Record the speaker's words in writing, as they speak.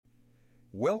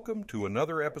Welcome to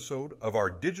another episode of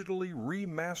our digitally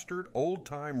remastered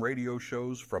old-time radio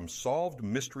shows from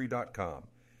SolvedMystery.com.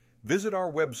 Visit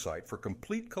our website for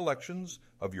complete collections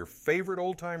of your favorite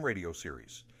old-time radio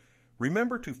series.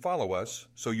 Remember to follow us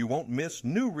so you won't miss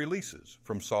new releases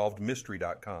from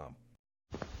SolvedMystery.com.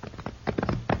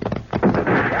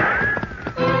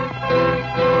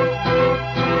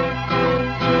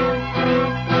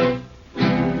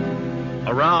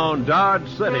 Around Dodge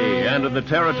City and in the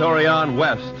territory on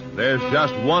West, there's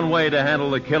just one way to handle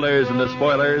the killers and the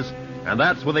spoilers, and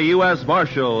that's with a U.S.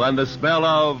 Marshal and the smell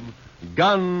of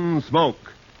Gunsmoke.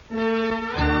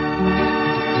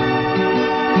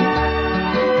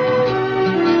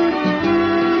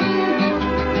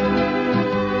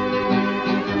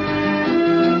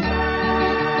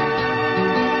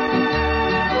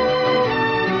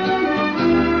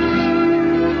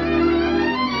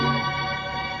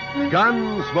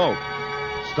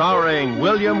 Gunsmoke, starring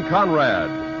William Conrad.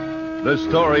 The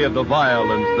story of the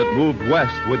violence that moved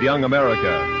west with young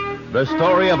America. The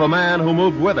story of a man who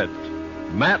moved with it.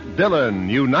 Matt Dillon,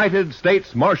 United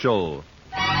States Marshal.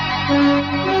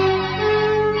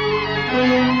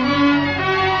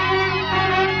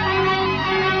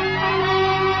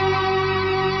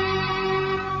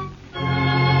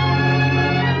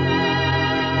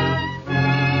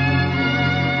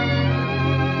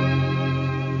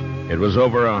 It was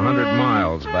over 100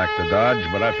 miles back to Dodge,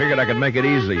 but I figured I could make it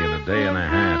easy in a day and a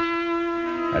half.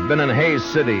 I'd been in Hays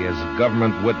City as a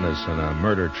government witness in a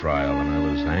murder trial, and I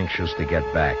was anxious to get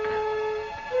back.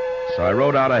 So I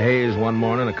rode out of Hays one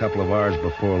morning a couple of hours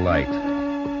before light.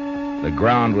 The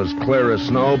ground was clear of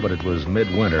snow, but it was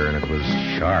midwinter, and it was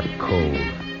sharp cold.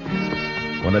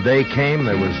 When the day came,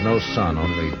 there was no sun,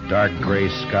 only dark gray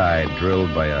sky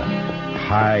drilled by a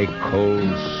high, cold,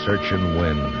 searching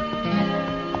wind.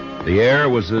 The air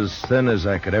was as thin as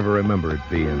I could ever remember it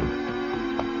being.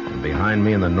 And behind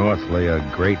me in the north lay a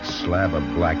great slab of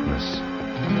blackness.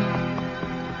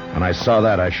 When I saw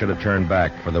that, I should have turned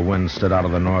back, for the wind stood out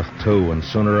of the north, too, and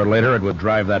sooner or later it would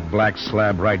drive that black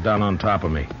slab right down on top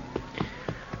of me.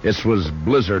 This was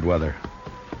blizzard weather,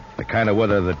 the kind of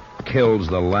weather that kills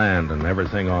the land and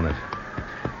everything on it.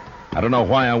 I don't know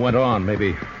why I went on,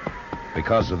 maybe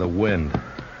because of the wind.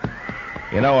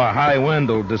 You know, a high wind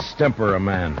will distemper a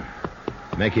man,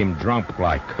 make him drunk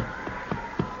like.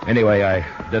 Anyway, I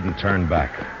didn't turn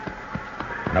back.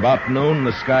 And about noon,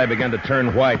 the sky began to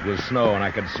turn white with snow, and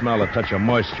I could smell a touch of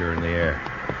moisture in the air.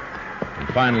 And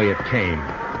finally it came,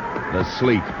 the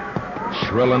sleet,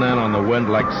 shrilling in on the wind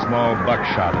like small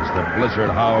buckshot as the blizzard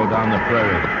howled down the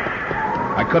prairie.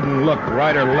 I couldn't look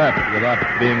right or left without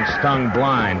being stung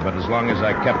blind, but as long as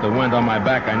I kept the wind on my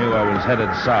back, I knew I was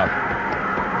headed south.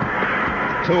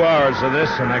 2 hours of this,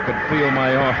 and I could feel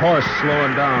my horse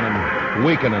slowing down and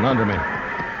weakening under me.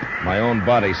 My own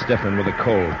body stiffened with the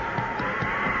cold.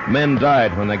 Men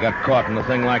died when they got caught in a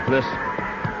thing like this.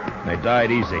 They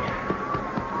died easy.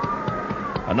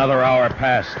 Another hour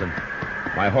passed, and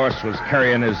my horse was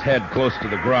carrying his head close to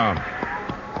the ground.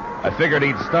 I figured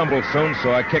he'd stumble soon,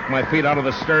 so I kicked my feet out of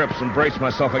the stirrups and braced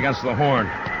myself against the horn.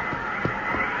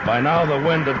 By now, the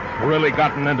wind had really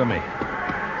gotten into me.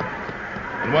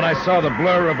 And when I saw the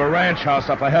blur of a ranch house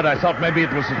up ahead, I thought maybe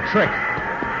it was a trick.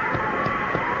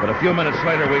 But a few minutes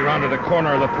later, we rounded a corner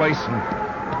of the place and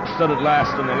stood at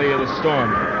last in the lee of the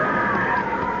storm.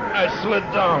 I slid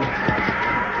down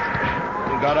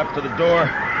and got up to the door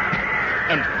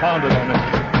and pounded on it.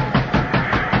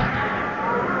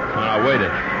 And I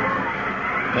waited.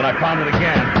 Then I pounded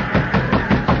again.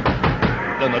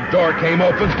 Then the door came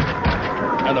open,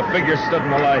 and the figure stood in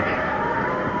the light.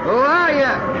 Who are you?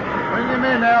 Bring him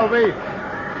in, L.V.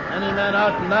 Any man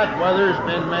out in that weather's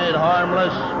been made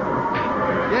harmless.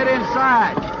 Get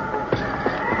inside.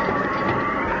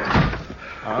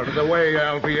 Out of the way,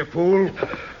 L.V., you fool.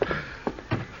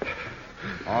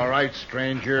 All right,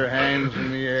 stranger. Hands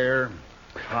in the air.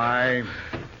 High.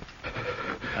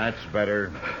 That's better.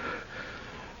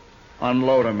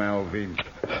 Unload him, L.V.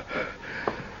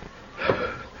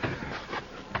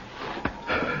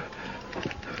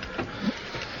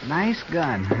 Nice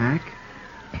gun, Hack.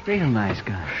 Real nice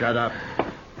gun. Shut up.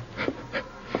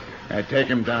 Now, take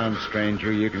him down,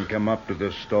 stranger. You can come up to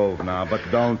the stove now, but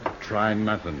don't try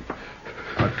nothing.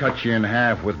 I'll cut you in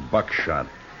half with buckshot.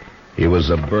 He was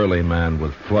a burly man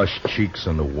with flushed cheeks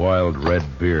and a wild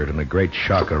red beard and a great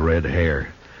shock of red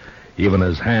hair. Even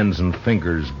his hands and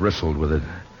fingers bristled with it.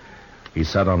 He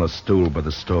sat on a stool by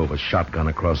the stove, a shotgun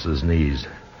across his knees.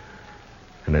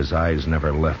 And his eyes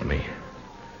never left me.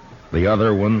 The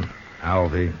other one,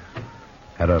 Alvy,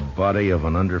 had a body of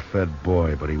an underfed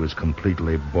boy, but he was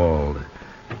completely bald,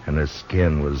 and his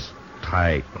skin was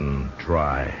tight and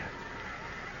dry.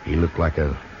 He looked like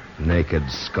a naked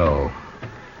skull.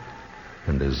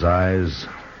 And his eyes...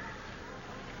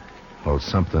 Well,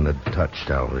 something had touched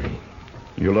Alvy.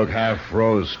 You look half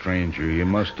froze, stranger. You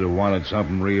must have wanted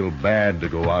something real bad to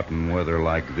go out in weather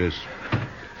like this.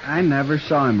 I never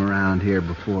saw him around here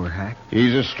before, Hack.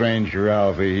 He's a stranger,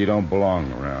 Alvy. He don't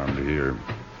belong around here.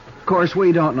 Of course,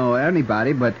 we don't know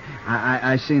anybody, but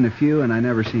I seen a few, and I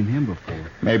never seen him before.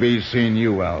 Maybe he's seen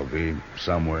you, Alvy,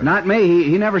 somewhere. Not me.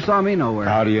 He never saw me nowhere.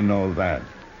 How do you know that?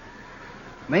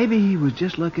 Maybe he was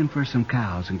just looking for some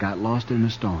cows and got lost in the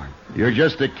storm. You're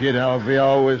just a kid, Alvy. I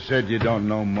always said you don't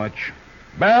know much.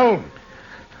 Belle!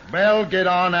 Belle, get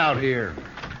on out here.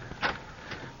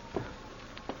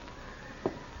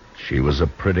 She was a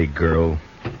pretty girl,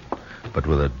 but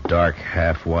with a dark,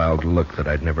 half-wild look that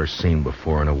I'd never seen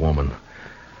before in a woman.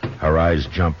 Her eyes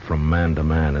jumped from man to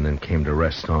man and then came to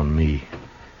rest on me,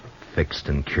 fixed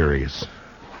and curious.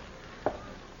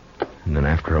 And then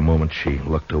after a moment, she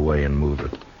looked away and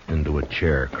moved into a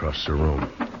chair across the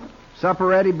room. Supper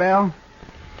ready, Belle?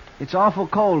 It's awful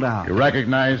cold out. You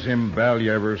recognize him, Belle?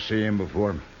 You ever see him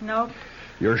before? No.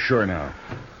 You're sure now?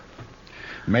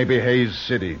 Maybe Hayes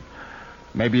City.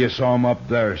 Maybe you saw him up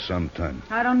there sometime.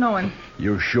 I don't know him.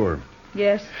 You're sure?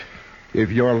 Yes.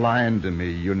 If you're lying to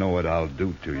me, you know what I'll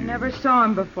do to you. I never saw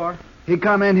him before. He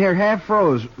come in here half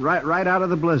froze, right out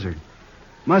of the blizzard.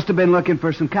 Must have been looking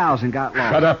for some cows and got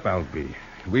lost. Shut up, Alvy.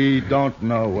 We don't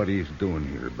know what he's doing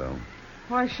here, Belle.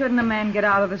 Why shouldn't a man get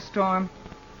out of the storm?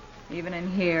 Even in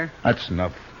here. That's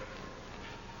enough.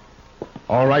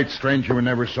 All right, stranger, we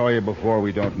never saw you before.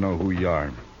 We don't know who you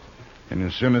are. And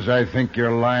as soon as I think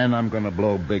you're lying, I'm going to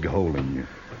blow a big hole in you.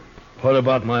 What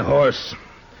about my horse?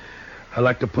 I'd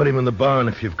like to put him in the barn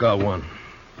if you've got one.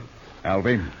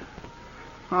 Alvy?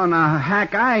 Oh, now,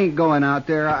 Hack, I ain't going out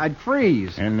there. I'd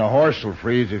freeze. And the horse will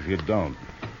freeze if you don't.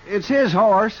 It's his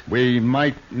horse. We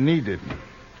might need it.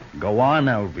 Go on,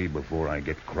 Alvy, before I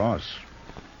get cross.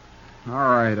 All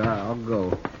right, I'll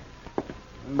go. I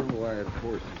don't know why that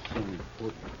horse is so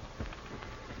important.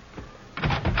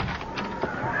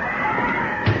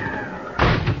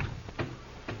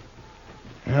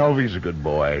 Alvy's a good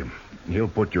boy. He'll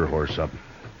put your horse up.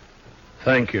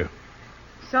 Thank you.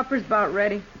 Supper's about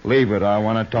ready. Leave it. I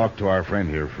want to talk to our friend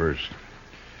here first.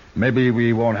 Maybe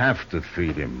we won't have to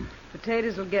feed him.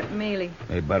 Potatoes will get mealy.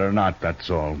 They better not, that's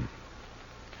all.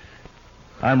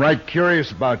 I'm right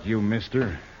curious about you,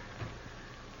 mister.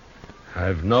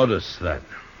 I've noticed that.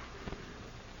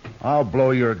 I'll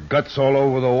blow your guts all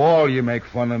over the wall. You make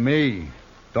fun of me.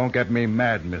 Don't get me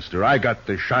mad, mister. I got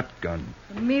the shotgun.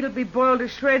 The meat'll be boiled to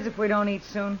shreds if we don't eat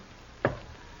soon.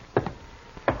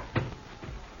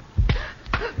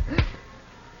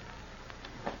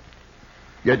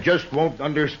 You just won't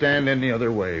understand any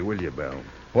other way, will you, Belle?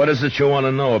 What is it you want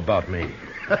to know about me?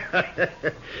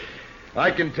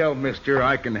 I can tell, mister,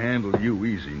 I can handle you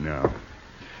easy now.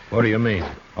 What do you mean?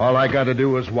 All I got to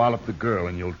do is wallop the girl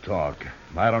and you'll talk.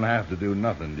 I don't have to do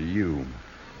nothing to you.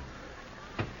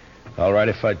 All right,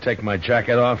 if I take my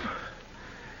jacket off?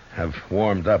 I've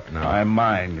warmed up now. I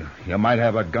mind. You might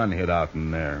have a gun hid out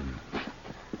in there.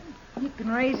 He can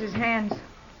raise his hands.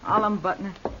 I'll unbutton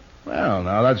it. Well,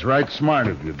 now, that's right smart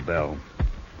of you, Belle.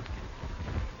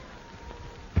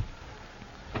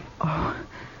 Oh,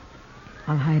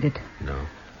 I'll hide it. No,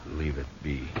 leave it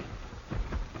be.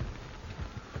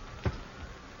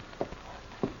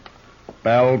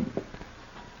 Belle.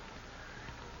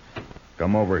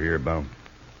 Come over here, Belle.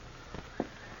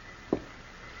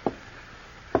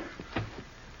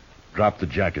 Drop the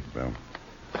jacket, Belle.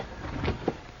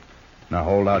 Now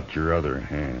hold out your other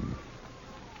hand.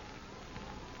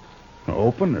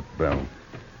 Open it, Belle.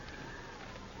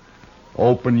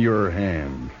 Open your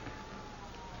hand.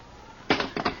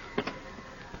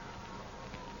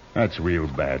 That's real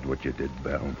bad what you did,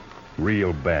 Belle.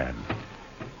 Real bad.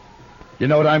 You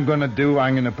know what I'm going to do?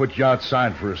 I'm going to put you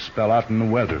outside for a spell out in the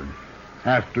weather.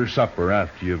 After supper,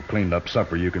 after you've cleaned up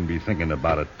supper, you can be thinking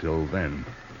about it till then.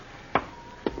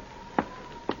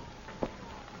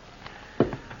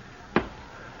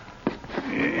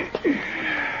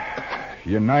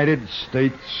 United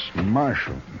States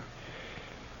Marshal.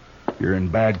 You're in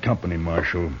bad company,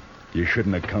 Marshal. You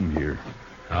shouldn't have come here.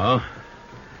 Oh?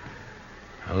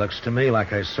 It looks to me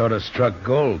like I sort of struck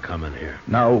gold coming here.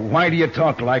 Now, why do you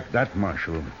talk like that,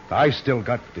 Marshal? I still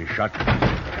got the shotgun.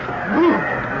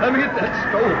 Let me get that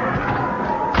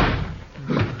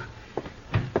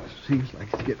stove. Seems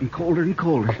like it's getting colder and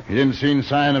colder. You didn't see any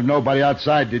sign of nobody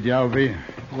outside, did you, Alvy?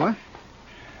 What?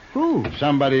 Who?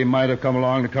 Somebody might have come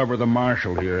along to cover the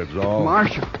marshal here, that's all.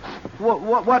 Marshal?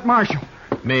 What marshal?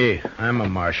 Me. I'm a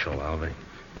marshal, Alvy.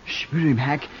 Shoot him,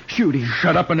 Hack. Shoot him.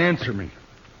 Shut up and answer me.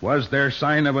 Was there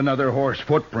sign of another horse,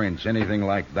 footprints, anything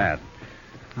like that?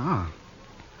 Oh,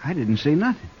 I didn't see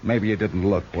nothing. Maybe you didn't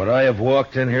look. Would I have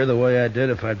walked in here the way I did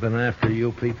if I'd been after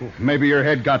you people? Maybe your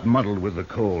head got muddled with the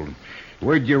cold.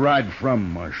 Where'd you ride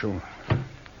from, Marshal?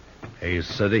 Hayes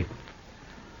City.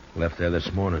 Left there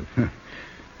this morning.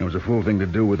 It was a fool thing to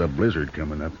do with a blizzard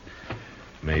coming up.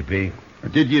 Maybe.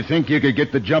 Did you think you could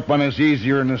get the jump on us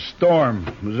easier in a storm?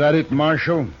 Was that it,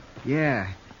 Marshal? Yeah.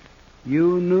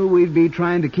 You knew we'd be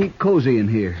trying to keep cozy in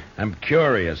here. I'm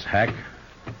curious, Hack.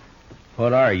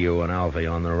 What are you and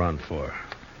Alvy on the run for?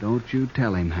 Don't you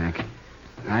tell him, Hack.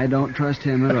 I don't trust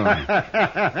him at all.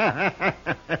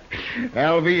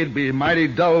 Alvy, it'd be mighty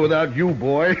dull without you,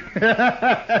 boy. Don't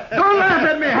laugh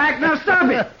at me, Hack. Now stop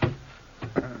it.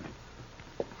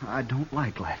 I don't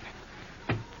like laughing.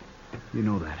 You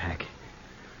know that, Hack.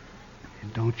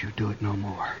 And don't you do it no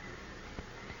more.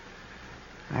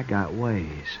 I got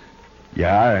ways.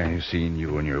 Yeah, I seen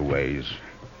you and your ways.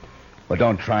 But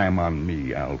don't try 'em on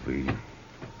me, Alvy.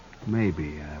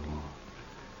 Maybe I won't.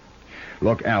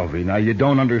 Look, Alvy, now you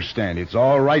don't understand. It's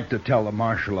all right to tell the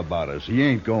marshal about us. He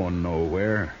ain't going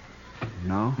nowhere.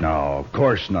 No? No, of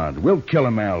course not. We'll kill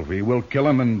him, Alvy. We'll kill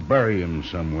him and bury him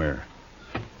somewhere.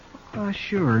 Oh,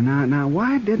 sure. Now,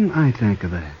 why didn't I think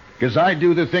of that? 'Cause I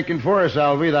do the thinking for us,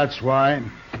 Alvy, that's why.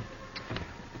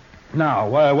 Now,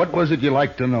 what was it you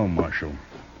like to know, Marshal?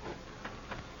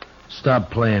 Stop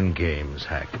playing games,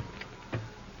 Hack.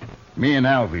 Me and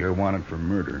Alvy are wanted for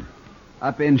murder.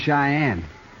 Up in Cheyenne,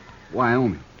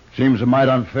 Wyoming. Seems a mite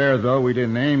unfair, though. We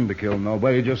didn't aim to kill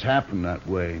nobody. It just happened that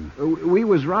way. We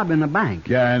was robbing a bank.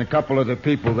 Yeah, and a couple of the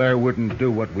people there wouldn't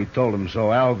do what we told them, so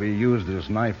Alvy used his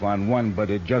knife on one, but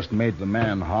it just made the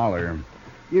man holler.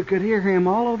 You could hear him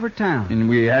all over town. And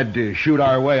we had to shoot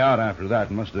our way out after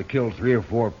that. Must have killed 3 or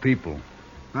 4 people.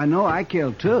 I know I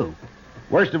killed 2.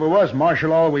 Worst of it was,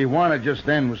 Marshal, all we wanted just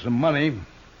then was some money.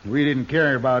 We didn't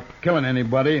care about killing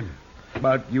anybody.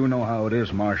 But you know how it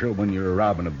is, Marshal, when you're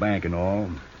robbing a bank and all.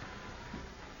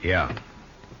 Yeah,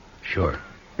 sure.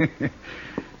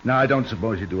 No, I don't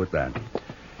suppose you do it that.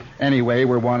 Anyway,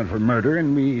 we're wanted for murder,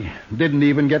 and we didn't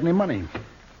even get any money.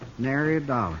 Nary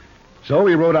 $1. So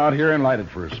we rode out here and lighted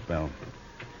for a spell.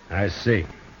 I see.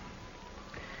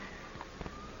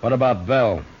 What about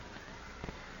Belle?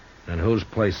 And whose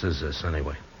place is this,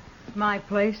 anyway? It's my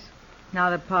place, now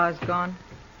that Pa's gone.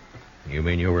 You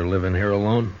mean you were living here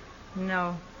alone?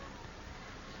 No.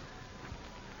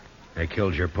 They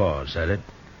killed your pa, is that it?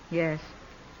 Yes.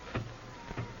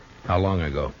 How long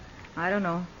ago? I don't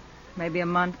know. Maybe a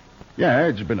month. Yeah,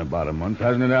 it's been about a month,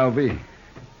 hasn't it, Alvy?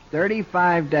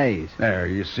 35 days. There,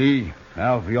 you see.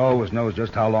 Alvy always knows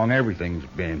just how long everything's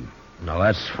been. No,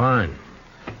 that's fine.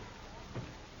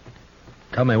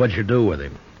 Tell me what you do with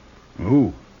him.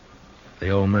 Who? The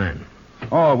old man.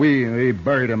 Oh, we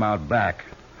buried him out back.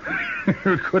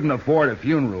 Couldn't afford a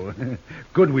funeral.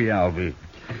 Could we, Alvy?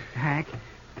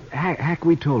 Hack,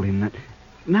 we told him that.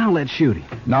 Now let's shoot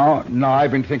him. No,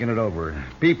 I've been thinking it over.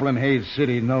 People in Hayes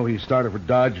City know he started for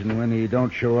Dodge, and when he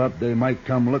don't show up, they might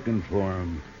come looking for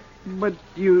him. But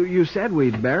you said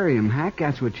we'd bury him, Hack.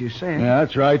 That's what you said. Yeah,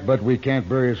 that's right, but we can't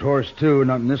bury his horse, too.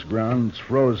 Not in this ground. It's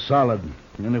froze solid.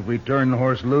 And if we turn the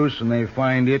horse loose and they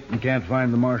find it and can't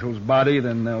find the marshal's body,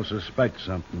 then they'll suspect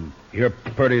something. You're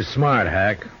pretty smart,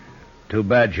 Hack. Too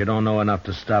bad you don't know enough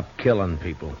to stop killing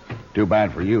people. Too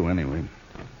bad for you, anyway.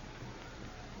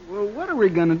 Well, what are we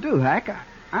going to do, Hack?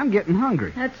 I'm getting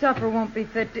hungry. That supper won't be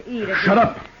fit to eat. Shut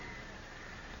up!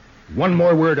 One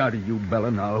more word out of you, Bella,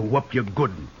 and I'll whoop you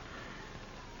good.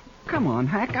 Come on,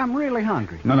 Hack. I'm really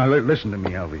hungry. No, listen to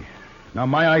me, Alvy. Now,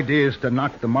 my idea is to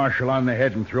knock the marshal on the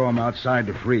head and throw him outside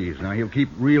to freeze. Now, he'll keep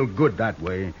real good that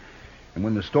way. And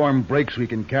when the storm breaks, we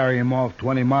can carry him off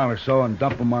 20 miles or so and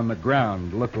dump him on the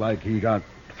ground. Look like he got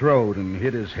throwed and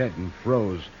hit his head and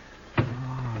froze.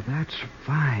 Oh, that's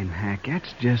fine, Hack.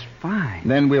 That's just fine.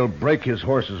 Then we'll break his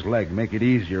horse's leg, make it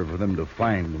easier for them to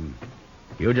find him.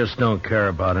 You just don't care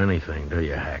about anything, do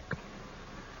you, Hack?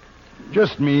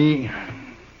 Just me.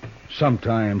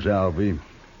 Sometimes, Alvy.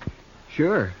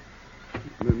 Sure.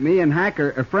 Me and Hack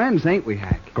are friends, ain't we,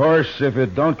 Hack? Of course, if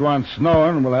it don't go on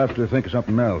snowing, we'll have to think of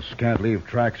something else. Can't leave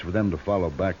tracks for them to follow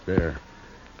back there.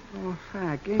 Oh,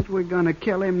 Hack, ain't we going to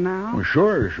kill him now? Well,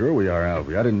 sure we are,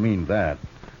 Alvy. I didn't mean that.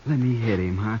 Let me hit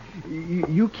him, huh?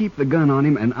 You keep the gun on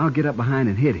him, and I'll get up behind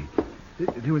and hit him.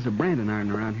 There was a branding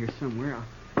iron around here somewhere.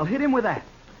 I'll hit him with that.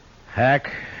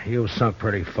 Hack, you've sunk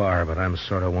pretty far, but I'm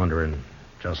sort of wondering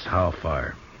just how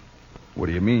far. What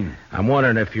do you mean? I'm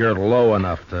wondering if you're low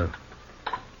enough to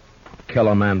kill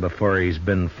a man before he's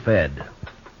been fed.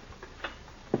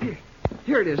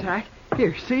 Here it is, Hack.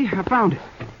 Here, see? I found it.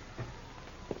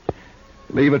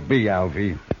 Leave it be,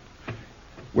 Alvy.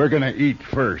 We're going to eat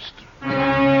first.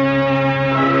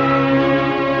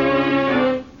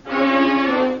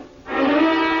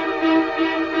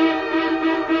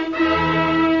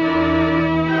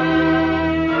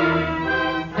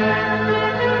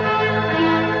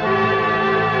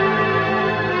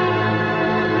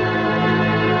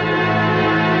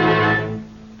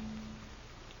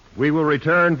 We will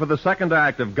return for the second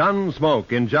act of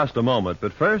Gunsmoke in just a moment.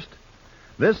 But first,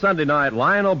 this Sunday night,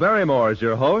 Lionel Barrymore is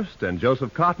your host and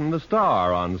Joseph Cotton the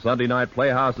star on Sunday Night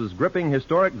Playhouse's gripping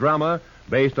historic drama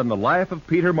based on the life of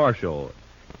Peter Marshall.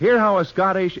 Hear how a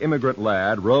Scottish immigrant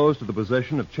lad rose to the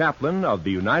position of chaplain of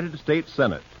the United States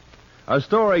Senate. A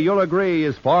story you'll agree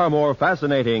is far more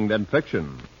fascinating than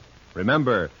fiction.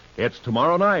 Remember, it's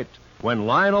tomorrow night when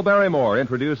Lionel Barrymore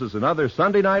introduces another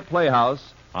Sunday Night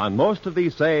Playhouse on most of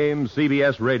these same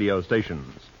CBS radio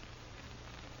stations.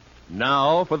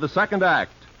 Now for the second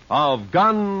act of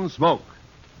Gunsmoke.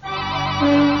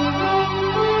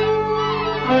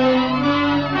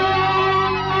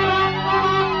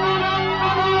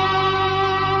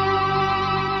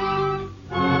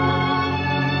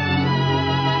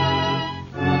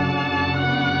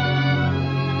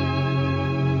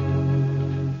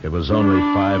 It was only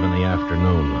 5 in the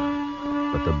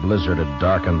afternoon, but the blizzard had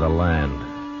darkened the land,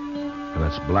 and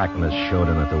its blackness showed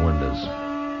in at the windows.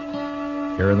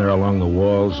 Here and there along the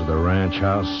walls of the ranch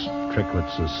house,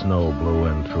 tricklets of snow blew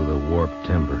in through the warped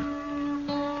timber.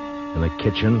 In the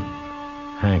kitchen,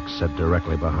 Hank sat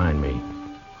directly behind me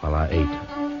while I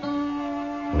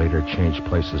ate. Later changed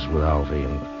places with Alvy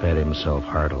and fed himself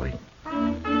heartily,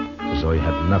 as though he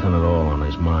had nothing at all on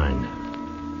his mind.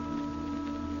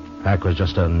 Hank was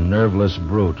just a nerveless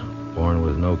brute, born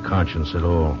with no conscience at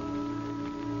all.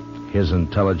 His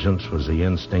intelligence was the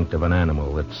instinct of an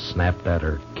animal that snapped at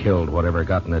or killed whatever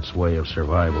got in its way of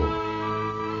survival.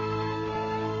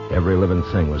 Every living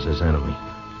thing was his enemy.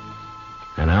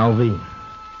 And Alvy?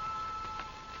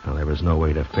 Well, there was no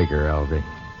way to figure Alvy.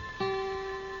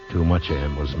 Too much of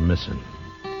him was missing.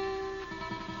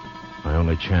 My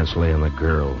only chance lay in the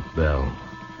girl, Belle,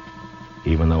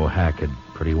 even though Hack had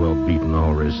pretty well beaten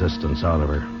all resistance out of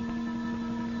her.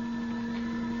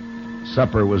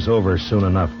 Supper was over soon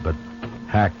enough, but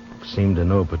Hack seemed in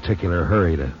no particular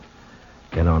hurry to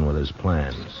get on with his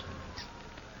plans.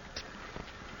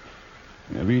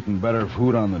 I've eaten better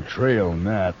food on the trail than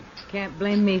that. Can't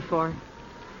blame me for it.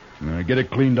 Now, get it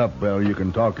cleaned up, Belle. You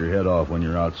can talk your head off when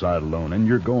you're outside alone, and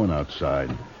you're going outside.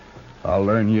 I'll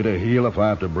learn you to heel if I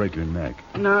have to break your neck.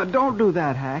 No, don't do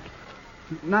that, Hack.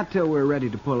 Not till we're ready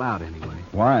to pull out, anyway.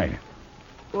 Why?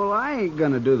 Well, I ain't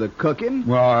gonna do the cooking.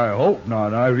 Well, I hope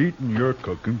not. I've eaten your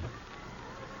cooking.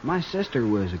 My sister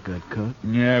was a good cook.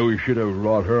 Yeah, we should have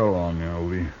brought her along,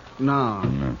 Alvy.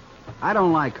 No, I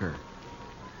don't like her.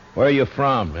 Where are you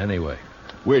from, anyway?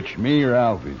 Which, me or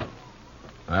Alvy?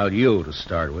 Well, you to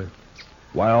start with.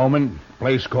 Wyoming,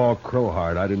 place called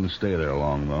Crowheart. I didn't stay there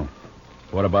long, though.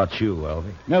 What about you,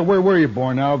 Alvy? Now, where were you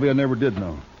born, Alvy? I never did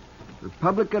know.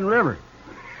 Republican River.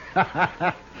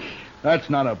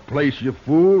 That's not a place, you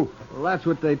fool. Well, that's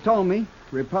what they told me.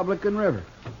 Republican River.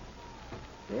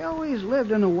 They always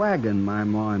lived in a wagon, my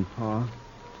ma and pa.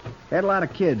 Had a lot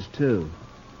of kids, too.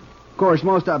 Of course,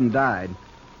 most of them died.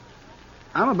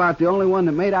 I'm about the only one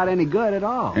that made out any good at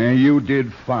all. And you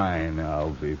did fine,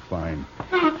 Alvy, fine.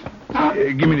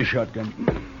 Give me the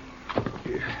shotgun.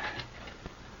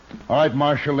 All right,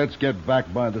 Marshal, let's get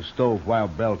back by the stove while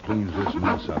Belle cleans this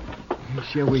mess up.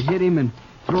 Shall we hit him and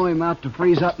throw him out to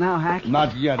freeze up now, Hack?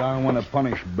 Not yet. I want to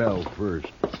punish Belle first.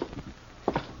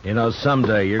 You know,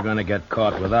 someday you're going to get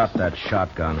caught without that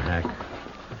shotgun, Hack.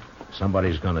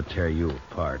 Somebody's going to tear you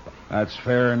apart. That's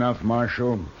fair enough,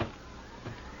 Marshal.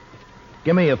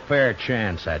 Give me a fair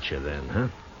chance at you then, huh?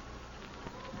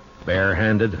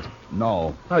 Barehanded?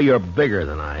 No. Oh, you're bigger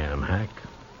than I am, Hack.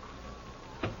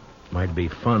 Might be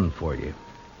fun for you.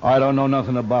 I don't know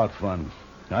nothing about fun.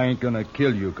 I ain't going to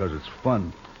kill you because it's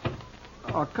fun.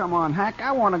 Oh, come on, Hack.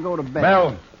 I want to go to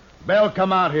bed. Belle,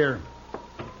 come out here.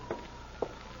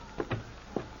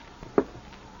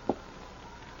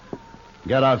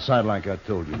 Get outside like I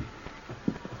told you.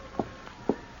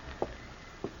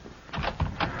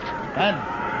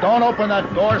 And don't open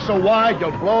that door so wide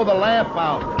you'll blow the lamp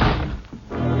out.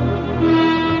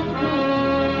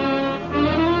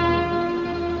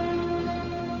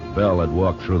 Belle had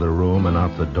walked through the room and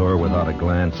out the door without a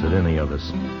glance at any of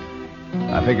us.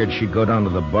 I figured she'd go down to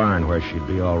the barn where she'd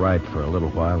be all right for a little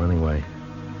while anyway.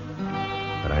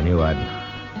 But I knew I'd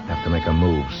have to make a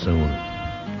move soon.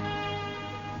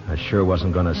 I sure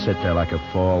wasn't going to sit there like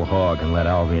a fall hog and let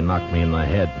Alvy knock me in the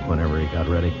head whenever he got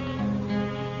ready.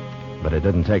 But it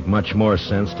didn't take much more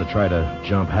sense to try to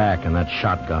jump Hack in that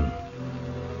shotgun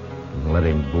and let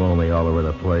him blow me all over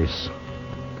the place.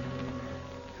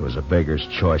 It was a beggar's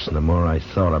choice, and the more I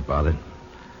thought about it,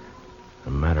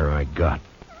 the madder I got.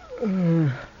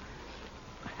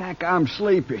 Hack, I'm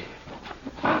sleepy.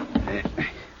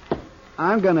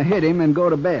 I'm going to hit him and go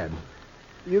to bed.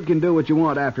 You can do what you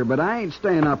want after, but I ain't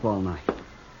staying up all night.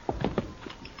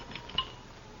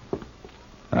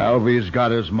 Alvy's got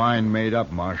his mind made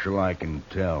up, Marshal, I can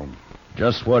tell.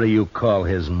 Just what do you call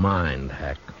his mind,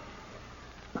 Hack?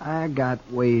 I got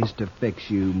ways to fix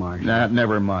you, Marshal. Nah,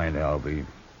 never mind, Alvy.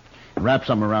 Wrap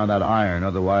something around that iron,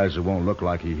 otherwise it won't look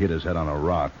like he hit his head on a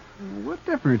rock. What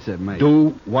difference it makes?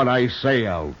 Do what I say,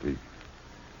 Alvy.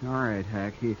 All right,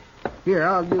 Hack. Here,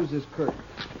 I'll use this curtain.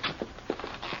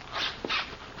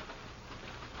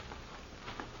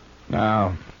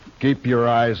 Now, keep your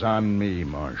eyes on me,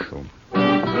 Marshal.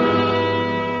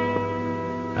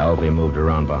 Alvy moved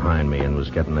around behind me and was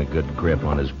getting a good grip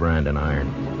on his branding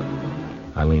iron.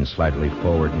 I leaned slightly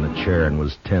forward in the chair and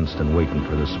was tensed and waiting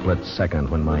for the split second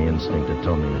when my instinct had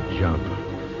told me to jump.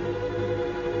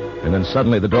 And then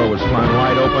suddenly the door was flung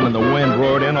wide open and the wind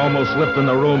roared in, almost lifting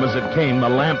the room as it came. The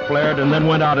lamp flared and then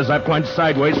went out as I plunged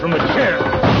sideways from the chair.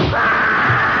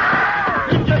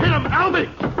 Did you hit him, Alvy?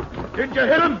 Did you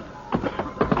hit him?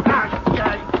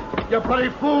 You bloody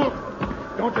fool.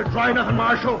 Don't you try nothing,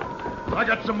 Marshal. I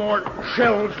got some more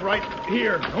shells right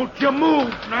here. Don't you move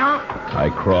now. I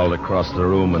crawled across the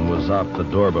room and was out the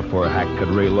door before Hack could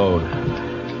reload.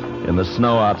 In the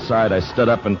snow outside, I stood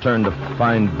up and turned to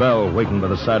find Belle waiting by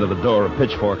the side of the door, a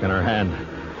pitchfork in her hand.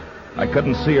 I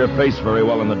couldn't see her face very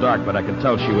well in the dark, but I could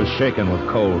tell she was shaking with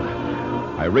cold.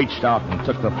 I reached out and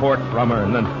took the fork from her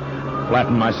and then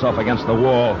flattened myself against the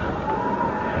wall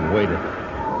and waited.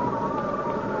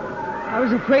 I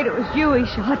was afraid it was you he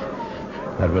shot.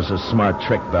 That was a smart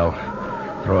trick, Belle,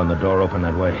 throwing the door open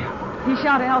that way. He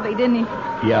shot Alvy, didn't he?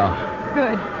 Yeah.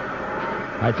 Good.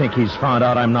 I think he's found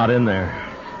out I'm not in there.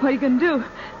 What are you going to do?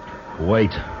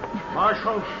 Wait.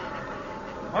 Marshal.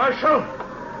 Marshal.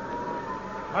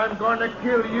 I'm going to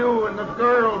kill you and the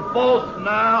girl both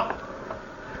now.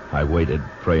 I waited,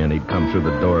 praying he'd come through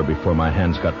the door before my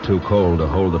hands got too cold to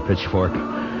hold the pitchfork.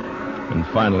 And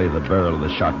finally, the barrel of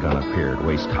the shotgun appeared,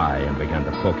 waist high, and began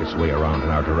to poke its way around in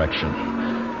our direction.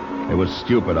 It was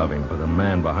stupid of him, but a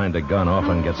man behind a gun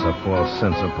often gets a false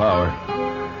sense of power.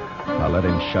 I let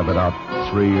him shove it out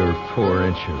 3 or 4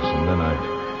 inches, and then I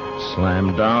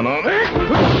slammed down on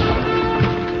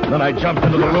it. Then I jumped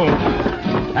into the room.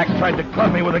 Hack tried to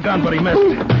club me with a gun, but he missed.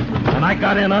 And I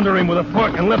got in under him with a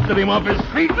fork and lifted him off his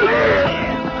feet.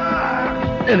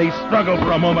 And he struggled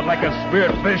for a moment like a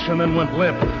speared fish and then went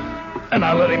limp. And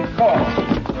I let him fall.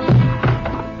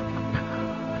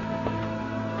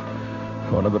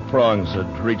 One of the prongs had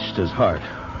reached his heart.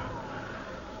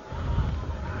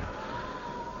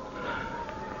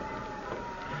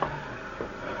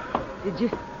 Did you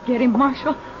get him,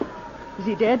 Marshal? Is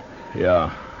he dead?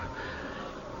 Yeah.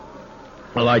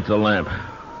 Light the lamp.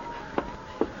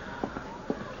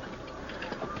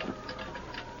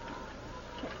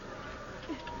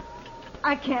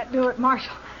 I can't do it,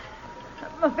 Marshal.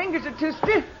 My fingers are too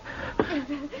stiff.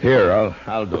 Here,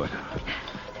 I'll do it.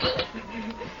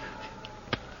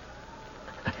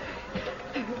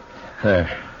 There.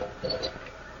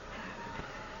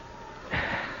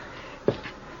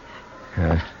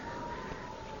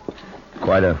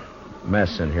 Quite a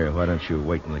mess in here. Why don't you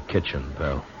wait in the kitchen,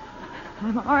 Belle?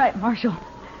 I'm all right, Marshal.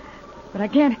 But I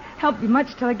can't help you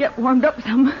much till I get warmed up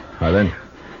some. Well, then,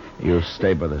 you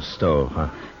stay by the stove, huh?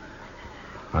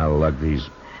 I'll lug these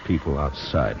people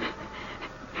outside.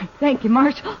 Thank you,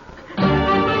 Marshal.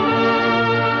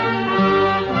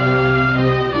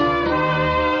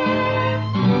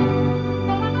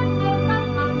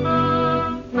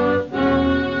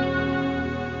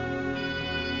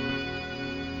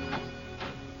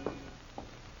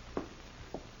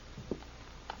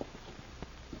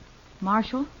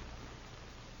 Marshal?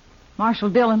 Marshal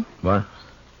Dillon. What?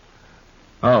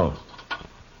 Oh.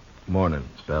 Morning,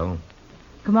 Belle.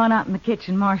 Come on out in the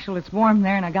kitchen, Marshal. It's warm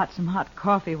there, and I got some hot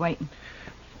coffee waiting.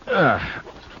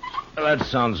 That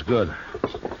sounds good.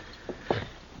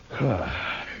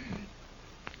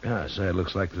 Say, it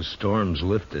looks like the storm's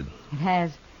lifted. It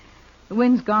has. The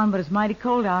wind's gone, but it's mighty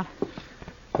cold out.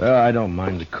 Well, I don't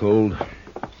mind the cold.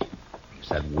 It's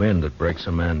that wind that breaks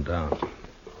a man down.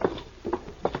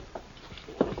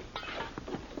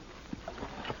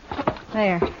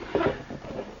 There.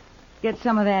 Get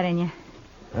some of that in you.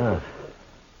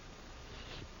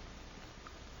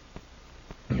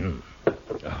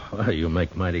 You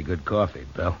make mighty good coffee,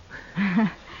 Belle.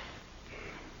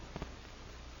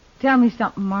 Tell me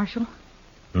something, Marshal.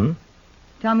 Hmm?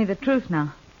 Tell me the truth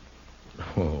now.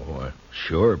 Oh,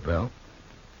 sure, Belle.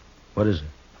 What is it?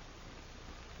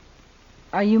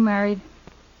 Are you married?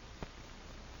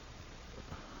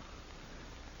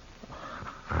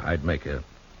 I'd make a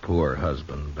poor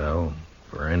husband, Belle,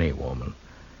 for any woman.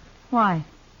 Why?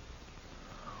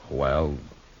 Well,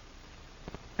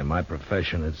 in my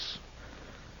profession, it's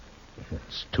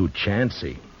too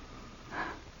chancy.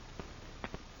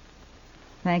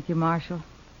 Thank you, Marshal.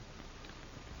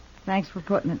 Thanks for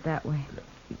putting it that way.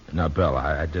 Now, Belle,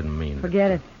 I didn't mean...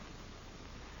 Forget it.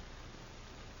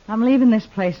 I'm leaving this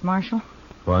place, Marshal.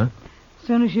 What? As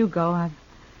soon as you go, I've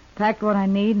packed what I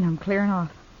need and I'm clearing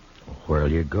off.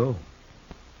 Where'll you go?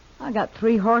 I got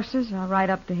 3 horses. I'll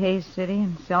ride up to Hayes City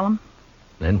and sell them.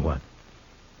 Then what?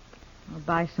 I'll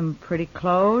buy some pretty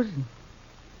clothes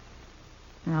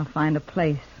and I'll find a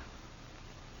place.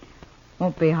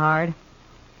 Won't be hard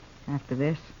after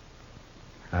this.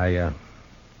 I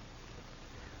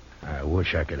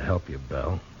wish I could help you,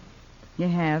 Belle. You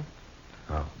have.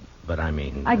 Oh, but I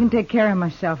mean... I can take care of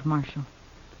myself, Marshal.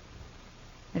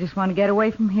 I just want to get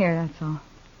away from here, that's all.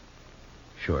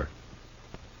 Sure.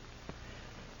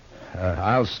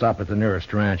 I'll stop at the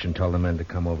nearest ranch and tell the men to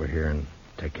come over here and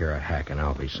take care of Hack and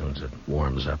Alvy as soon as it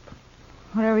warms up.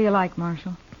 Whatever you like,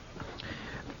 Marshal.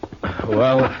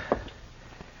 Well,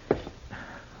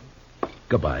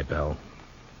 goodbye, Belle.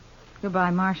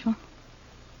 Goodbye, Marshal.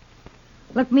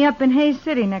 Look me up in Hayes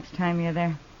City next time you're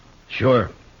there. Sure.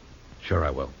 Sure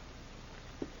I will.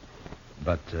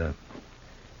 But,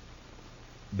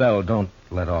 Belle, don't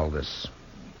let all this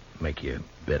make you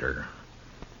bitter.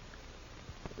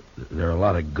 There are a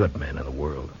lot of good men in the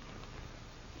world.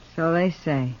 So they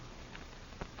say.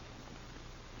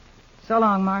 So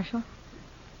long, Marshal.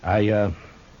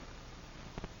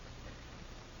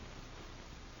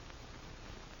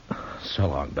 So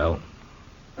long, Belle.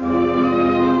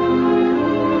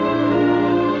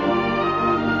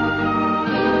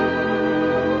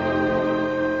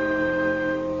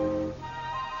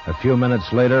 A few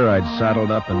minutes later, I'd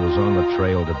saddled up and was on the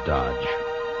trail to Dodge.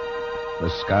 The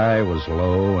sky was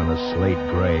low and a slate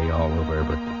gray all over,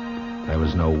 but there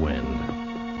was no wind.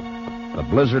 The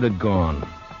blizzard had gone,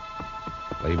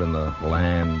 leaving the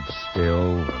land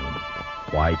still and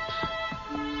white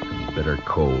and bitter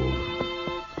cold.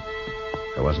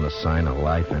 There wasn't a sign of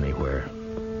life anywhere.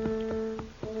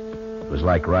 It was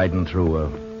like riding through a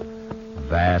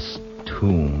vast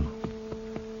tomb.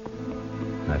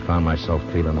 I found myself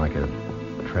feeling like a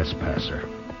trespasser,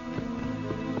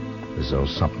 as though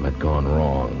something had gone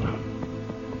wrong,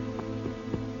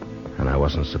 and I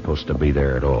wasn't supposed to be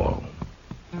there at all.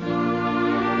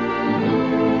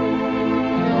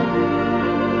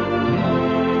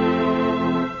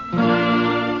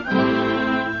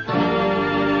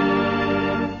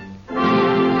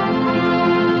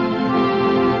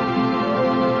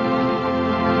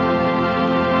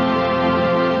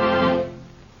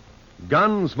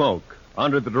 Gunsmoke,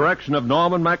 under the direction of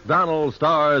Norman Macdonald,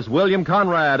 stars William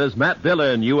Conrad as Matt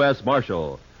Dillon, U.S.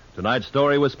 Marshal. Tonight's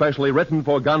story was specially written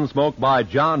for Gunsmoke by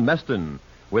John Meston,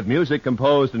 with music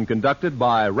composed and conducted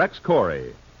by Rex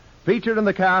Corey. Featured in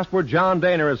the cast were John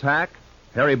Daner as Hack,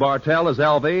 Harry Bartell as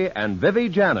Alvy, and Vivi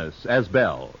Janis as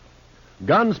Belle.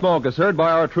 Gunsmoke is heard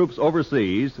by our troops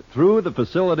overseas through the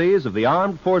facilities of the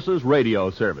Armed Forces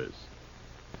Radio Service.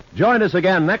 Join us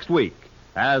again next week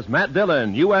as Matt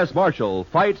Dillon, U.S. Marshal,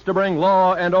 fights to bring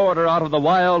law and order out of the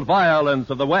wild violence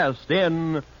of the West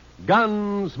in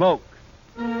Gunsmoke.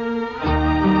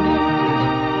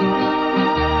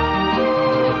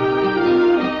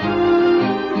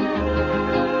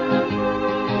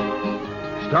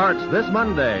 Starts this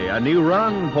Monday, a new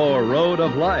run for Road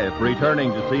of Life, returning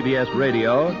to CBS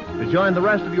Radio to join the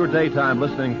rest of your daytime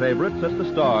listening favorites at the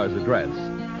Star's address.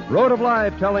 Road of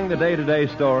Life, telling the day-to-day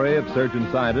story of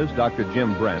surgeon-scientist Dr.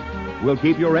 Jim Brent, will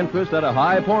keep your interest at a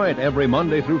high point every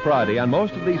Monday through Friday on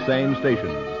most of these same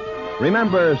stations.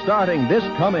 Remember, starting this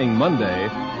coming Monday,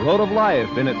 Road of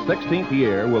Life in its 16th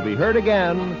year will be heard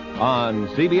again on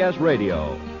CBS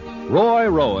Radio. Roy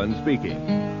Rowan speaking.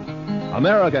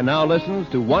 America now listens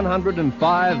to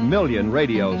 105 million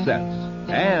radio sets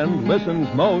and listens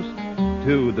most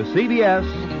to the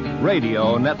CBS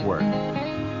Radio Network.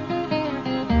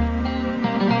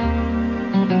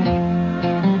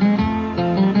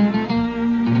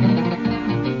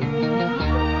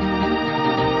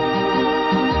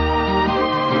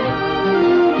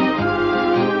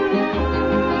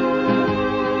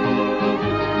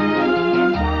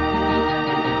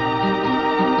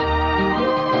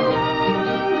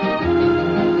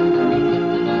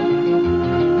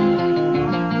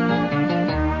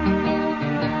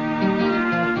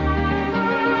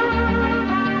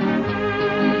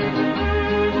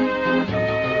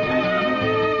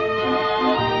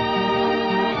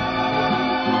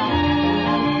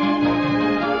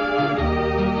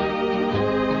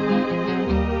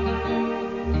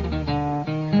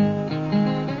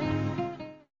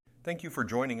 Thank you for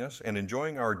joining us and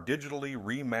enjoying our digitally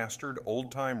remastered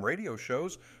old-time radio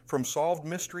shows from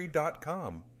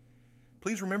SolvedMystery.com.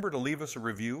 Please remember to leave us a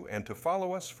review and to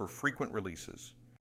follow us for frequent releases.